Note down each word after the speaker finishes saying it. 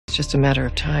It's just a matter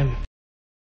of time.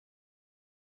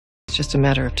 It's just a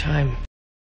matter of time.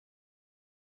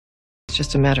 It's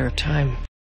just a matter of time.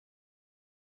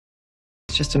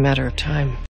 It's just a matter of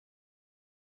time.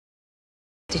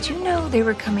 Did you know they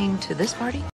were coming to this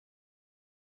party?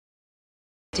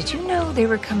 Did you know they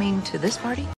were coming to this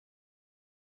party?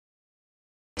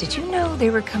 Did you know they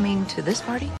were coming to this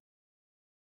party?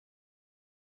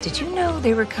 Did you know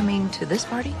they were coming to this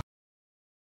party?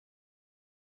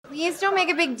 Please don't make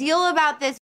a big deal about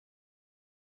this.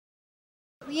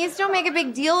 Please don't make a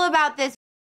big deal about this.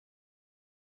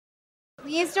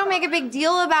 Please don't make a big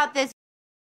deal about this.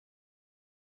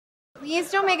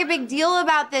 Please don't make a big deal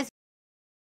about this.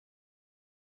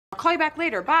 I'll call you back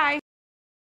later. Bye.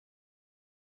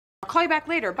 I'll call you back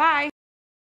later. Bye.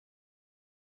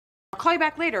 I'll call you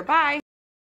back later. Bye.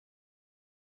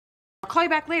 I'll call you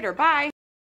back later. Bye.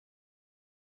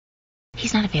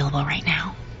 He's not available right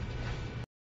now.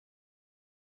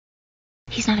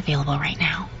 He's not available right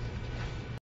now.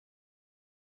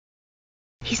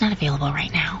 He's not available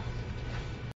right now.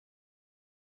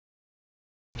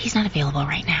 He's not available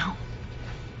right now.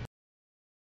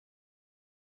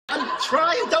 I'm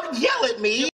trying, don't yell at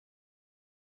me.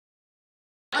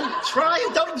 I'm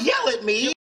trying, don't yell at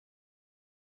me.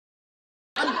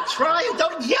 I'm trying,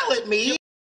 don't yell at me.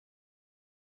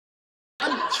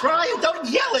 I'm trying, don't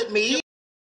yell at me.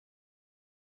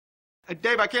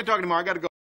 Dave, I can't talk anymore. I gotta go.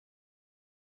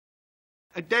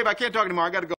 Dave, I can't talk anymore. I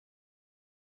gotta go.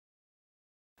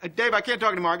 Dave, I can't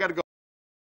talk anymore. I gotta go.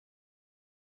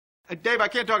 Dave, I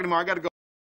can't talk anymore. I gotta go.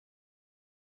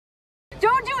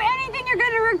 Don't do anything you're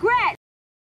going to regret.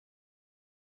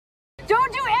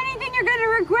 Don't do anything you're going to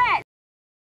regret.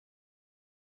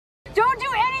 Don't do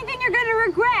anything you're going to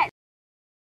regret.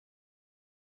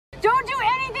 Don't do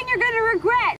anything you're going to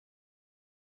regret.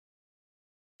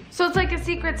 So it's like a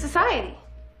secret society.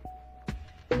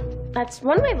 That's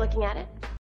one way of looking at it.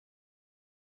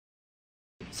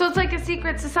 So it's like a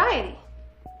secret society.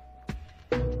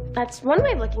 That's one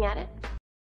way of looking at it.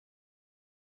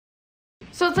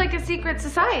 So it's like a secret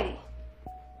society.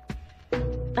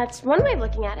 That's one way of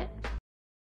looking at it.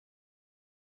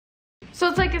 So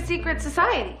it's like a secret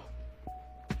society.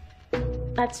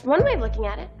 That's one way of looking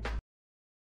at it.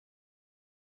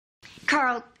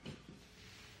 Carl,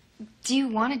 do you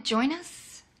want to join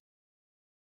us?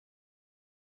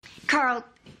 Carl,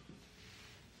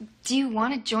 do you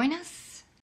want to join us?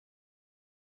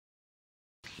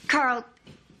 Carl,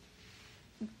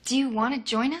 do you want to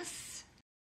join us?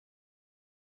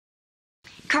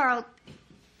 Carl,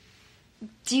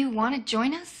 do you want to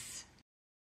join us?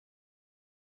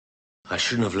 I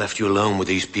shouldn't have left you alone with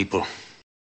these people.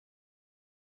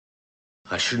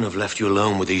 I shouldn't have left you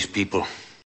alone with these people.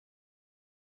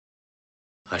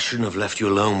 I shouldn't have left you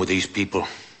alone with these people.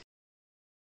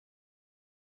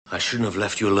 I shouldn't have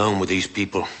left you alone with these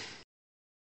people.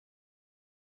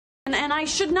 And I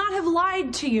should not have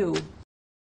lied to you.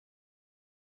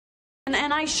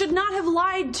 And I should not have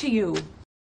lied to you.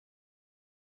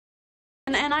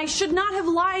 And I should not have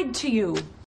lied to you.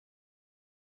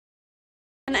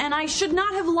 And I should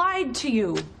not have lied to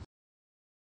you.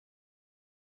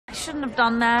 I shouldn't have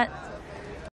done that.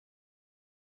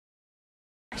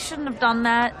 I shouldn't have done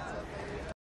that.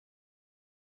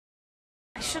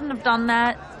 I shouldn't have done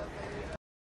that.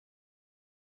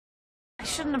 I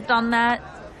shouldn't have done that.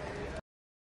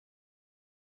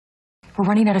 We're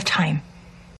running out of time.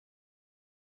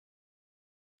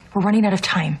 We're running out of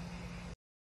time.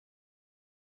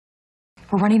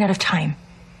 We're running out of time.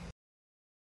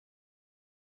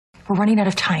 We're running out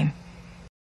of time.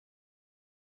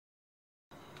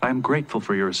 I am grateful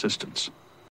for your assistance.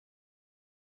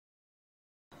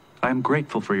 I am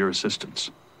grateful for your assistance.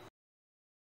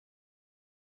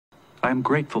 I am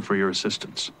grateful for your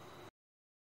assistance.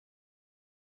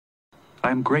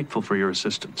 I am grateful for your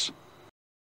assistance.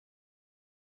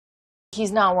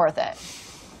 He's not worth it.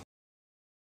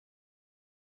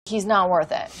 He's not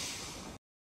worth it.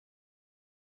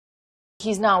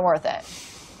 He's not worth it.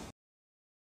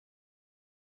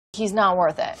 He's not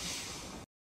worth it.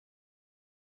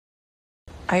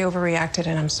 I overreacted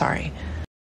and I'm sorry.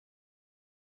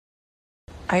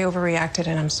 I overreacted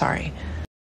and I'm sorry.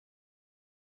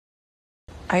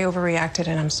 I overreacted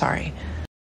and I'm sorry.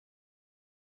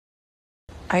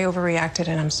 I overreacted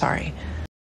and I'm sorry.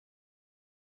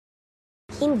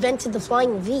 He invented the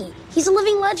flying V. He's a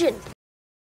living legend.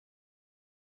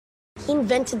 He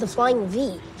invented the flying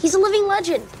V. He's a living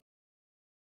legend.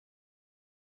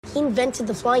 He invented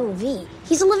the flying V.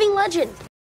 He's a living legend.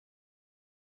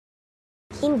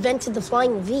 He invented the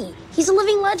flying V. He's a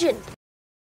living legend.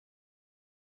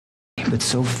 But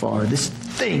so far, this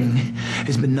thing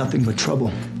has been nothing but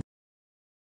trouble.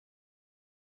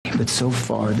 But so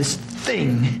far, this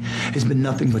thing has been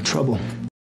nothing but trouble.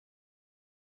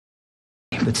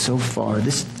 But so far,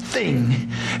 this thing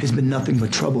has been nothing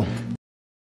but trouble.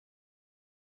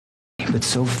 But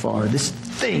so far, this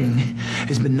thing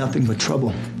has been nothing but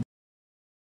trouble.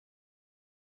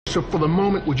 So for the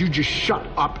moment, would you just shut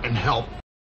up and help?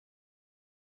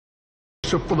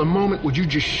 So for the moment, would you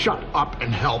just shut up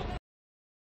and help?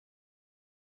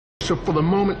 So for the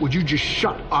moment, would you just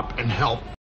shut up and help?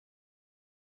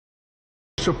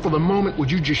 So for the moment, would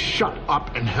you just shut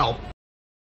up and help?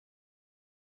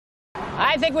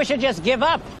 I think we should just give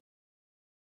up.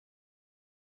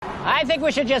 I think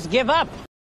we should just give up.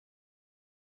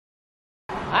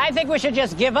 I think we should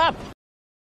just give up.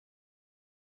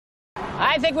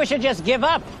 I think we should just give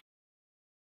up.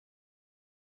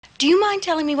 Do you mind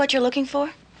telling me what you're looking for?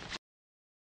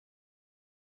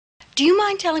 Do you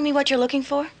mind telling me what you're looking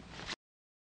for?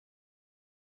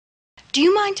 Do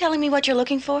you mind telling me what you're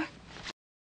looking for?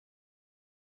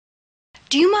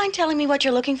 Do you mind telling me what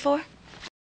you're looking for?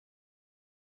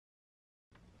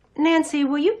 Nancy,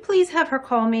 will you please have her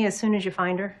call me as soon as you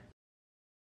find her?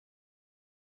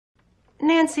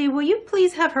 Nancy, will you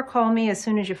please have her call me as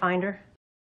soon as you find her?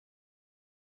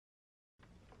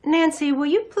 Nancy, will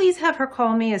you please have her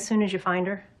call me as soon as you find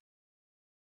her?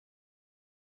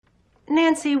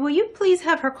 Nancy, will you please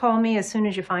have her call me as soon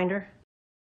as you find her?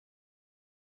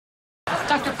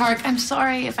 Dr. Park, I'm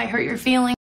sorry if I hurt your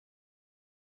feelings.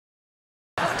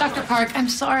 Dr. Park, I'm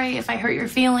sorry if I hurt your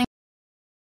feelings.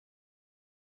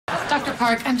 Dr.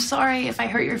 Park, I'm sorry if I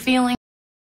hurt your feelings.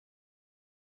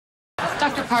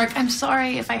 Dr. Park, I'm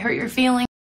sorry if I hurt your feelings.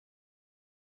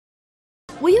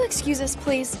 Will you excuse us,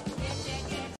 please?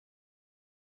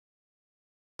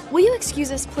 Will you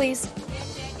excuse us, please?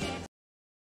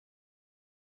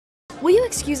 Will you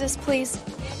excuse us, please?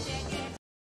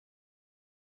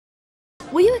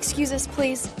 Will you excuse us,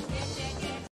 please?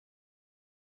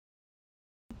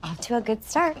 Off to a good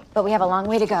start, but we have a long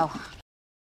way to go.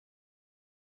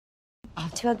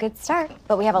 Off to a good start,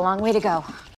 but we have a long way to go.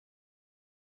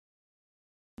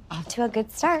 Off to a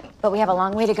good start, but we have a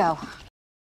long way to go.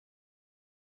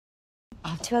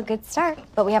 Off to a good start,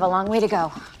 but we have a long way to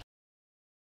go.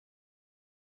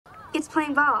 It's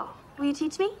playing ball. Will you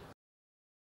teach me?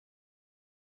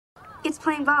 It's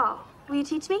playing ball. Will you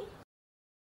teach me?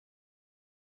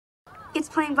 It's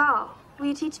playing ball. Will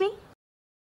you teach me?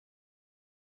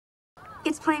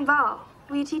 It's playing ball.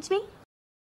 Will you teach me?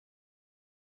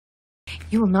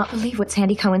 You will not believe what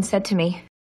Sandy Cohen said to me.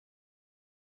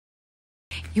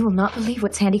 You will not believe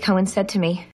what Sandy Cohen said to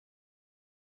me.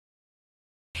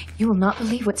 You will not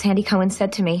believe what Sandy Cohen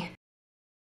said to me.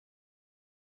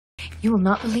 You will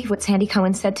not believe what Sandy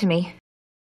Cohen said to me.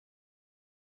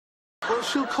 Well,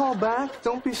 she'll call back.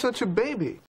 Don't be such a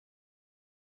baby.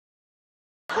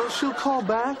 Well, she'll call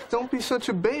back. Don't be such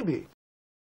a baby.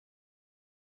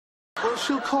 Well,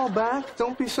 she'll call back.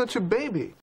 Don't be such a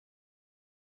baby.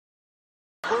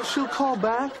 Well, she'll call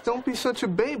back. Don't be such a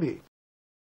baby.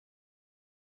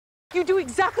 You do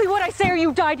exactly what I say or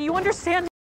you die. Do you understand?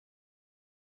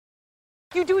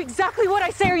 You do exactly what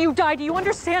I say or you die. Do you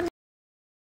understand?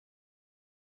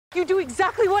 You do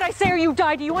exactly what I say or you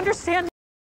die. Do you understand?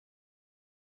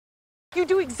 You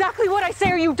do exactly what I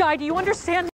say or you die. Do you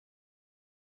understand?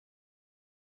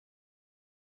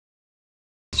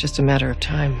 It's just a matter of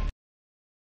time.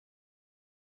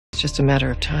 It's just a matter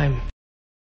of time.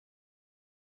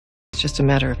 It's just a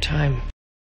matter of time.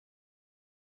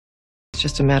 It's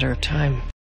just a matter of time.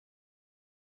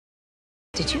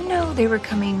 Did you know they were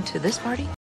coming to this party?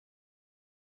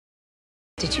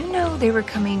 Did you know they were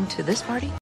coming to this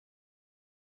party?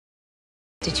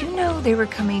 Did you know they were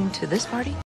coming to this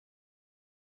party?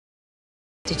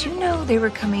 Did you know they were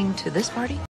coming to this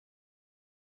party?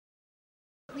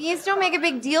 Please don't make a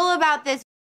big deal about this.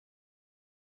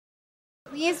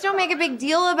 Please don't make a big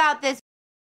deal about this.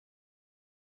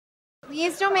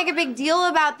 Please don't make a big deal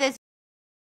about this.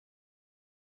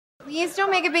 Please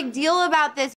don't make a big deal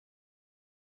about this.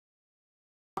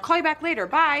 I'll call you back later.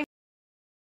 Bye.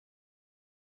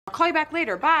 I'll call you back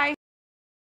later. Bye.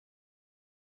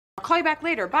 I'll call you back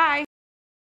later. Bye.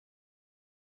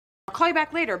 I'll call you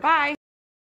back later. Bye.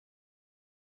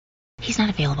 He's not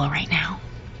available right now.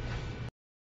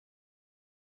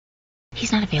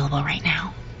 He's not available right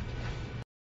now.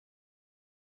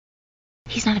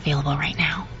 He's not available right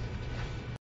now.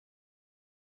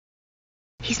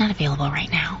 He's not available right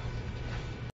now.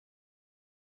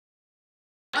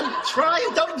 I'm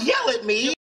trying, don't yell at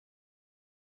me.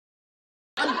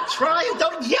 I'm trying,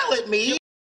 don't yell at me.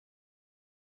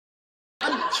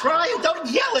 I'm trying, don't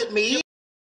yell at me.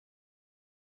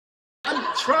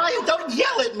 I'm trying, don't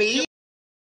yell at me.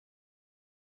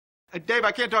 Dave,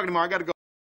 I can't talk anymore. I gotta go.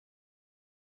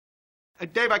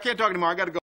 Dave, I can't talk anymore. I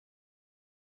gotta go.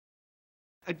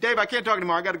 Dave, I can't talk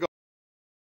anymore. I gotta go.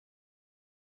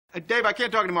 Dave, I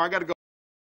can't talk anymore. I gotta go.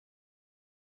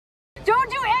 Don't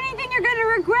do anything you're going to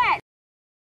regret.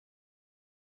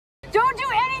 Don't do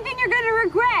anything you're going to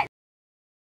regret.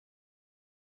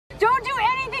 Don't do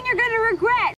anything you're going to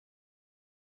regret.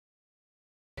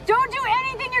 Don't do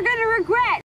anything you're going to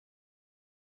regret.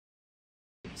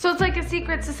 So it's like a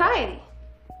secret society.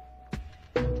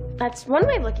 That's one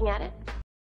way of looking at it.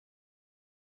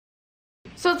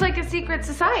 So it's like a secret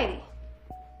society.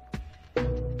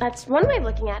 That's one way of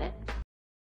looking at it.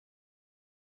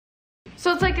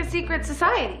 So it's like a secret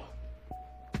society.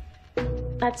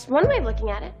 That's one way of looking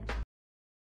at it.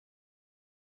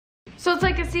 So it's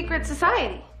like a secret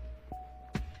society.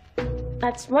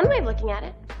 That's one way of looking at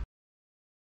it.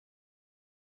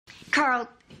 Carl,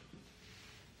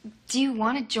 do you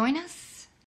want to join us?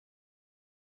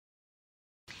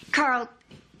 Carl,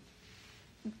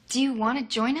 do you want to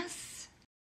join us?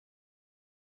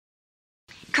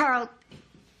 Carl,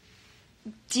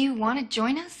 do you want to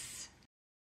join us?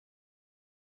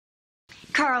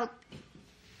 Carl,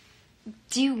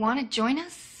 do you want to join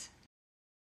us?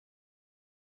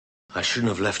 I shouldn't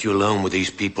have left you alone with these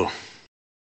people.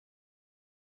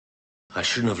 I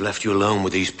shouldn't have left you alone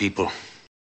with these people.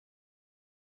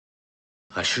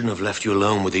 I shouldn't have left you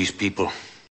alone with these people.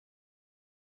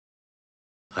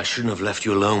 I shouldn't have left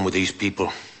you alone with these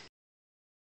people.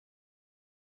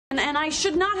 And I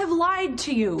should not have lied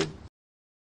to you.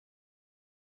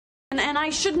 And I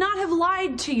should not have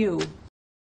lied to you.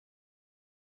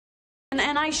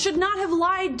 And I should not have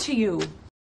lied to you.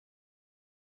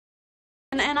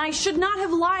 And I should not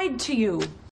have lied to you.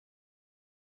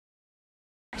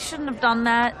 I shouldn't have done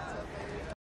that.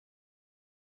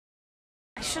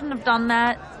 I shouldn't have done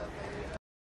that.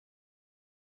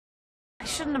 I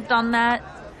shouldn't have done that.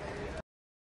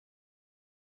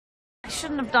 I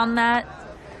shouldn't have done that.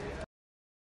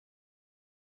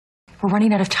 We're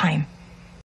running out of time.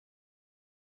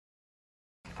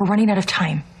 We're running out of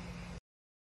time.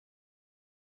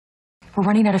 We're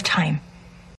running out of time.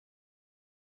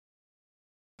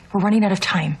 We're running out of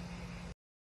time.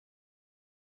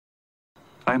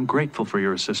 I am grateful for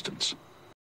your assistance.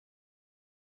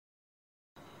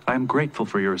 I am grateful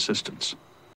for your assistance.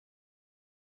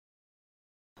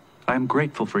 I am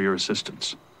grateful for your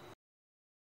assistance.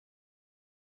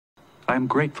 I am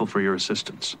grateful for your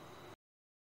assistance.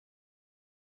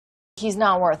 He's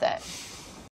not worth it.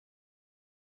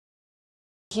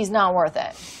 He's not worth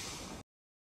it.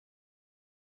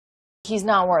 He's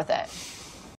not worth it.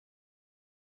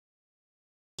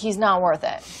 He's not worth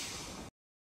it.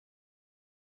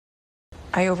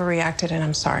 I overreacted and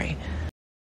I'm sorry.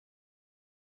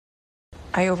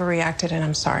 I overreacted and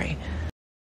I'm sorry.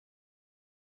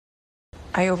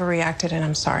 I overreacted and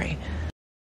I'm sorry.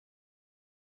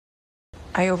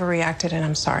 I overreacted and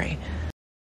I'm sorry.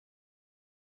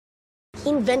 He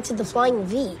invented the flying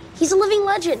V. He's a living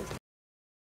legend.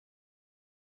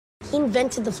 He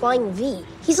invented the flying V.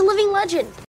 He's a living legend.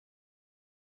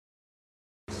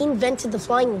 He invented the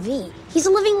flying V. He's a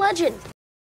living legend.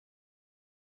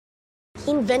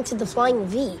 He invented the flying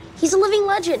V. He's a living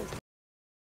legend.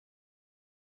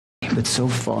 But so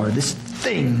far, this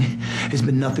thing has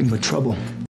been nothing but trouble.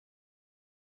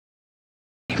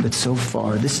 But so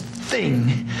far, this thing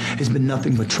has been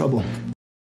nothing but trouble.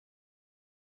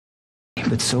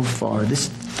 But so far, this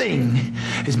thing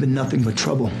has been nothing but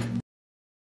trouble.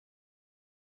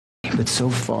 But so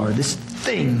far, this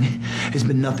thing has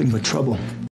been nothing but trouble.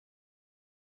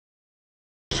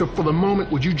 So for the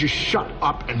moment, would you just shut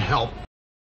up and help?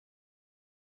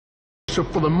 So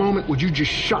for the moment, would you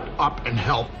just shut up and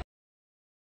help?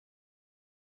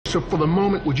 So for the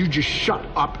moment, would you just shut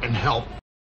up and help?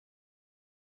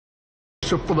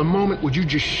 So for the moment, would you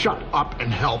just shut up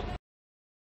and help?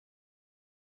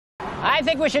 I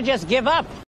think we should just give up.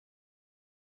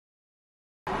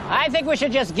 I think we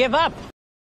should just give up.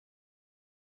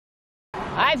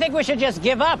 I think we should just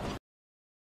give up.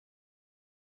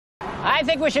 I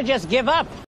think we should just give up.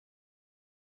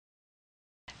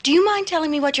 Do you mind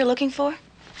telling me what you're looking for?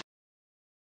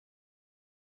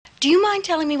 Do you mind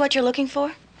telling me what you're looking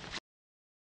for?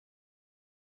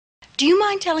 Do you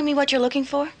mind telling me what you're looking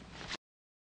for?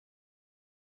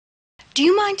 Do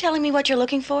you mind telling me what you're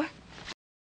looking for?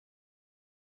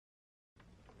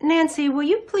 Nancy, will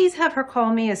you please have her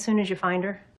call me as soon as you find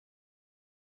her?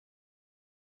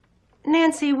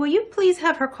 Nancy, will you please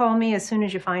have her call me as soon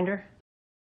as you find her?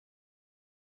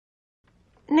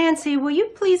 Nancy, will you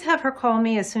please have her call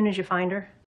me as soon as you find her?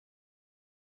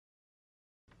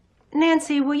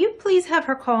 Nancy, will you please have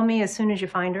her call me as soon as you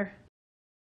find her?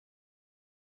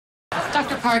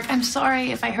 Dr. Park, I'm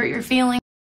sorry if I hurt your feelings.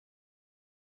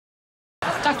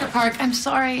 Dr. Park, I'm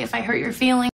sorry if I hurt your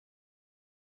feelings.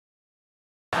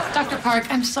 Dr. Park,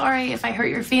 I'm sorry if I hurt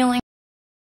your feelings.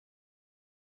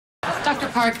 Dr.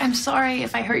 Park, I'm sorry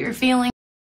if I hurt your feelings.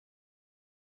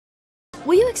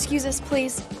 Will you excuse us,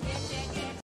 please?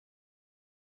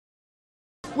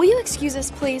 Will you excuse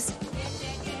us, please?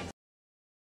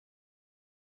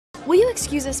 Will you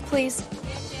excuse us, please?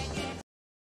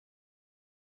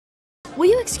 Will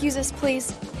you excuse us,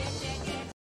 please?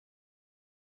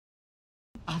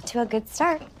 Off to a good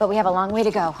start, but we have a long way to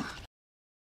go.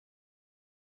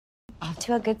 Off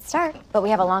to a good start, but we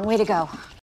have a long way to go.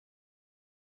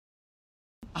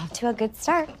 Off to a good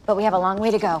start, but we have a long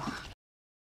way to go.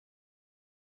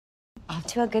 Off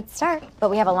to a good start,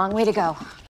 but we have a long way to go.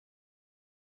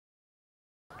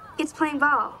 It's playing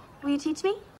ball. Will you teach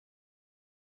me?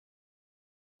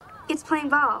 It's playing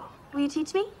ball. Will you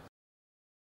teach me?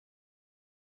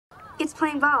 It's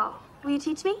playing ball. Will you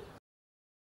teach me?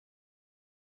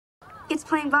 It's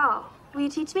playing ball. Will you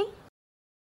teach me?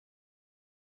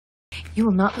 You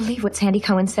will not believe what Sandy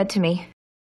Cohen said to me.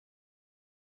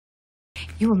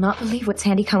 You will not believe what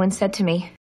Sandy Cohen said to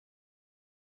me.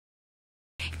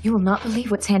 You will not believe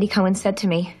what Sandy Cohen said to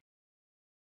me.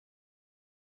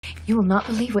 You will not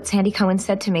believe what Sandy Cohen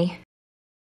said to me.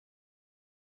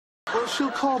 Well, she'll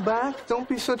call back. Don't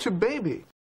be such a baby.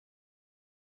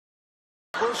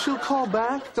 Well, she'll call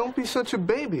back. Don't be such a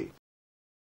baby.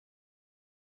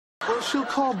 Well, she'll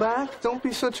call back. Don't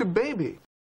be such a baby.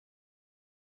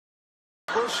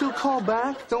 Well, she'll call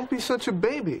back. Don't be such a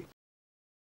baby.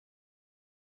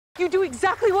 You do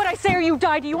exactly what I say or you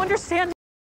die. Do you understand?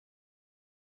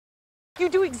 You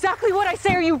do exactly what I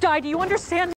say or you die. Do you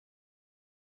understand?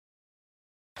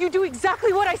 You do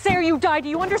exactly what I say or you die. Do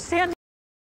you understand?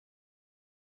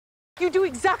 You do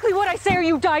exactly what I say or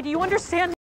you die. Do you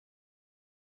understand?